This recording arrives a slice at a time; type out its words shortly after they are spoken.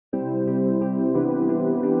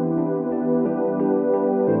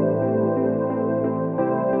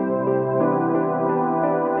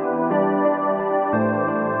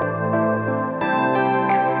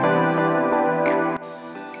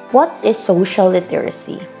What is social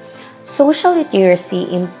literacy? Social literacy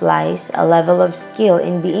implies a level of skill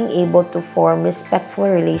in being able to form respectful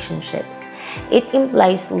relationships. It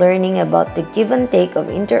implies learning about the give and take of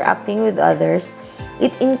interacting with others.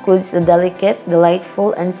 It includes the delicate,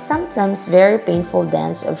 delightful, and sometimes very painful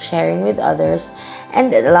dance of sharing with others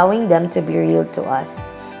and allowing them to be real to us,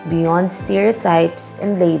 beyond stereotypes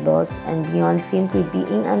and labels, and beyond simply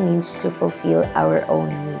being a means to fulfill our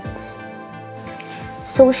own needs.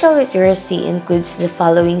 Social literacy includes the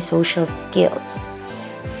following social skills.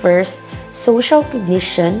 First, social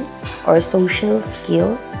cognition or social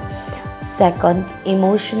skills. Second,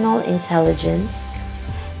 emotional intelligence.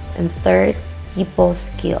 And third, people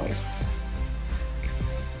skills.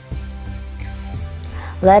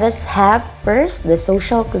 Let us have first the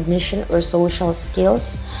social cognition or social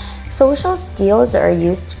skills. Social skills are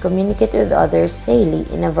used to communicate with others daily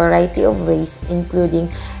in a variety of ways, including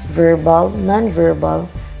verbal, non-verbal,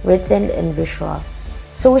 written, and visual.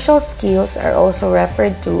 Social skills are also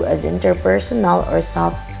referred to as interpersonal or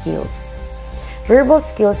soft skills. Verbal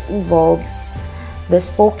skills involve the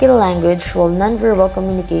spoken language, while non-verbal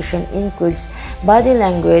communication includes body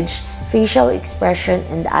language, facial expression,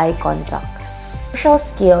 and eye contact. Social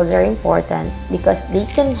skills are important because they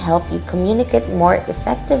can help you communicate more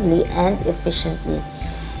effectively and efficiently.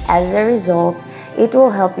 As a result, it will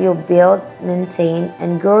help you build, maintain,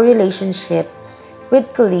 and grow relationships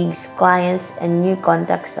with colleagues, clients, and new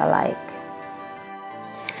contacts alike.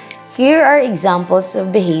 Here are examples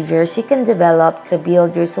of behaviors you can develop to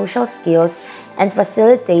build your social skills and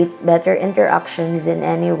facilitate better interactions in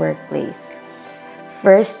any workplace.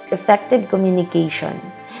 First, effective communication.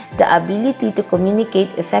 The ability to communicate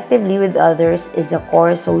effectively with others is a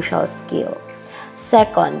core social skill.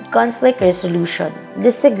 Second, conflict resolution.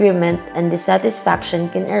 Disagreement and dissatisfaction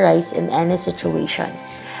can arise in any situation.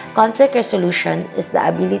 Conflict resolution is the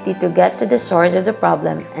ability to get to the source of the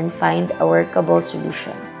problem and find a workable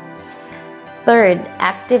solution. Third,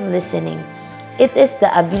 active listening. It is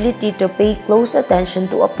the ability to pay close attention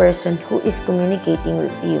to a person who is communicating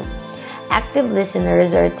with you. Active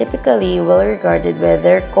listeners are typically well regarded by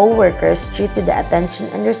their co-workers due to the attention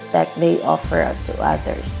and respect they offer to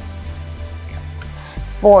others.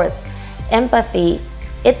 Fourth, empathy.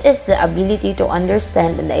 It is the ability to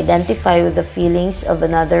understand and identify with the feelings of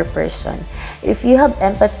another person. If you have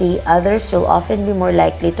empathy, others will often be more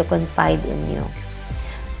likely to confide in you.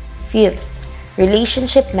 Fifth,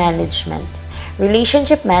 relationship management.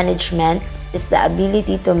 Relationship management is the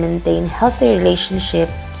ability to maintain healthy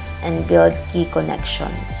relationships and build key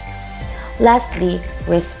connections. Lastly,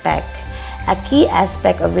 respect. A key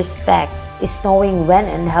aspect of respect is knowing when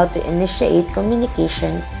and how to initiate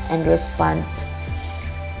communication and respond.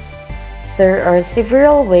 There are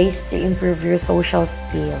several ways to improve your social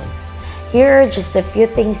skills. Here are just a few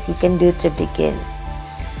things you can do to begin.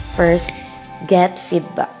 First, get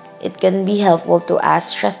feedback. It can be helpful to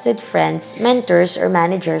ask trusted friends, mentors, or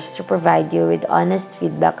managers to provide you with honest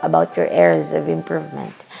feedback about your areas of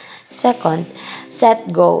improvement. Second,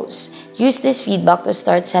 set goals. Use this feedback to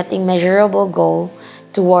start setting measurable goals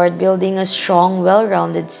toward building a strong,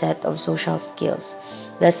 well-rounded set of social skills.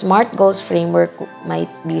 The SMART Goals framework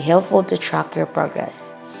might be helpful to track your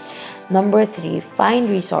progress. Number 3, find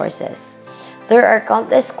resources. There are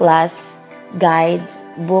countless classes, guides,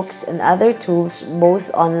 books, and other tools,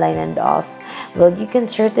 both online and off. Well, you can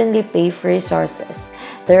certainly pay for resources.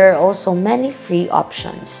 There are also many free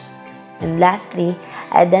options. And lastly,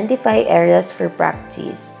 identify areas for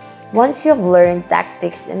practice. Once you have learned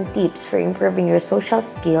tactics and tips for improving your social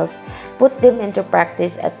skills, put them into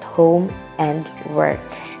practice at home and work.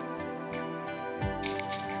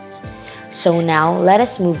 So now, let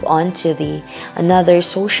us move on to another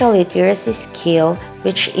social literacy skill,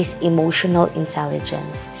 which is emotional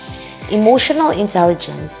intelligence. Emotional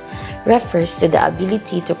intelligence refers to the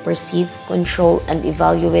ability to perceive, control, and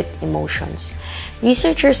evaluate emotions.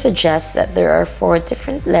 Researchers suggest that there are 4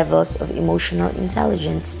 different levels of emotional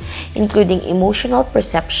intelligence, including emotional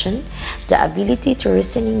perception, the ability to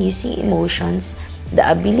reason using emotions, the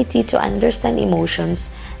ability to understand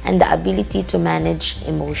emotions, and the ability to manage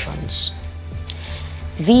emotions.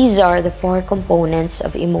 These are the 4 components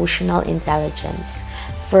of emotional intelligence.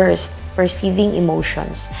 First, perceiving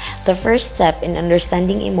emotions. The first step in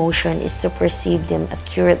understanding emotion is to perceive them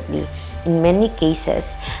accurately. In many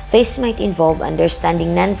cases, this might involve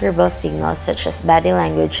understanding nonverbal signals such as body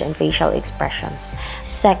language and facial expressions.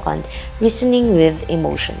 Second, reasoning with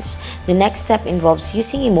emotions. The next step involves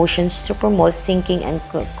using emotions to promote thinking and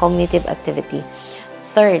cognitive activity.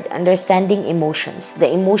 Third, understanding emotions.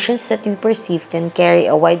 The emotions that we perceive can carry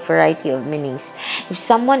a wide variety of meanings. If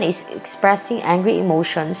someone is expressing angry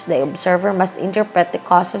emotions, the observer must interpret the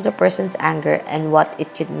cause of the person's anger and what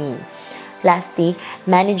it could mean. Lastly,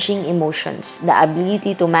 managing emotions. The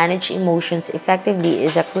ability to manage emotions effectively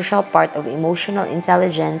is a crucial part of emotional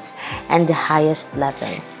intelligence and the highest level.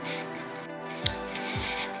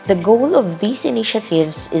 The goal of these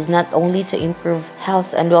initiatives is not only to improve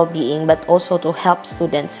health and well-being but also to help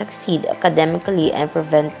students succeed academically and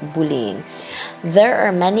prevent bullying. There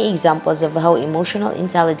are many examples of how emotional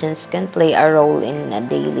intelligence can play a role in a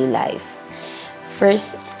daily life.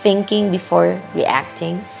 First, thinking before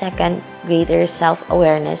reacting. Second, greater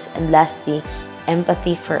self-awareness. And lastly,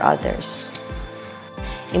 empathy for others.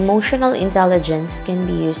 Emotional intelligence can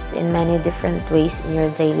be used in many different ways in your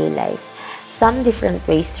daily life. Some different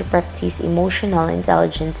ways to practice emotional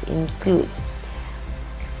intelligence include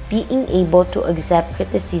being able to accept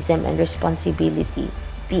criticism and responsibility,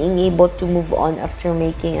 being able to move on after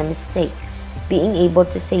making a mistake, being able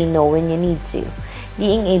to say no when you need to,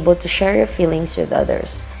 being able to share your feelings with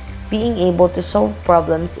others, being able to solve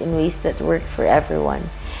problems in ways that work for everyone,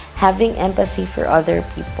 having empathy for other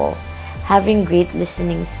people, having great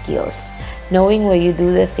listening skills, knowing why you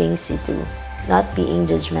do the things you do, not being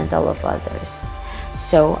judgmental of others.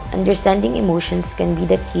 So, understanding emotions can be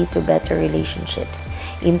the key to better relationships,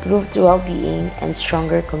 improved well-being, and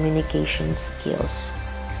stronger communication skills.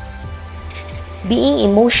 Being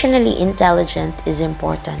emotionally intelligent is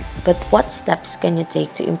important, but what steps can you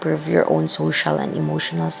take to improve your own social and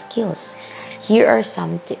emotional skills? Here are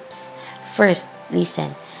some tips. First,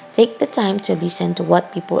 listen. Take the time to listen to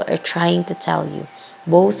what people are trying to tell you,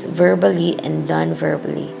 both verbally and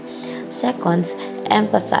non-verbally. Second,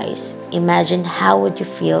 empathize. Imagine how would you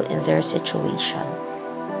feel in their situation.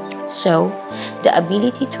 So, the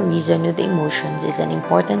ability to reason with emotions is an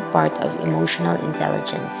important part of emotional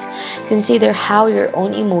intelligence. Consider how your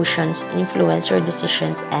own emotions influence your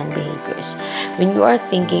decisions and behaviors. When you are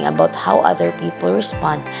thinking about how other people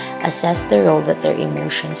respond, assess the role that their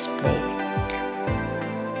emotions play.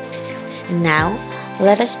 Now,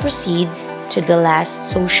 let us proceed to the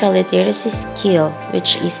last social literacy skill,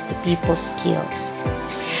 which is the people skills.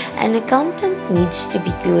 An accountant needs to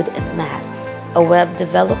be good at math. A web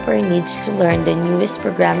developer needs to learn the newest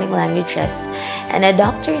programming languages, and a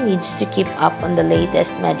doctor needs to keep up on the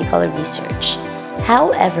latest medical research.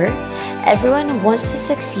 However, everyone who wants to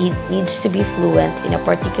succeed needs to be fluent in a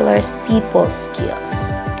particular people skills.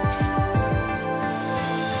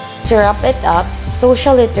 To wrap it up,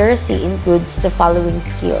 social literacy includes the following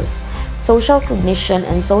skills: social cognition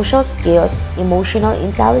and social skills, emotional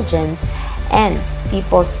intelligence, and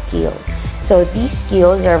people skill. So these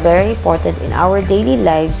skills are very important in our daily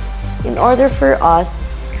lives in order for us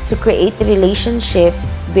to create a relationship,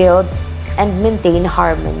 build, and maintain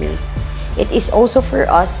harmony. It is also for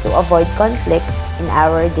us to avoid conflicts in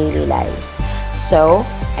our daily lives. So,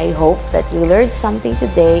 I hope that you learned something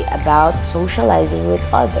today about socializing with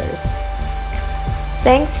others.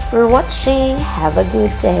 Thanks for watching. Have a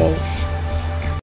good day.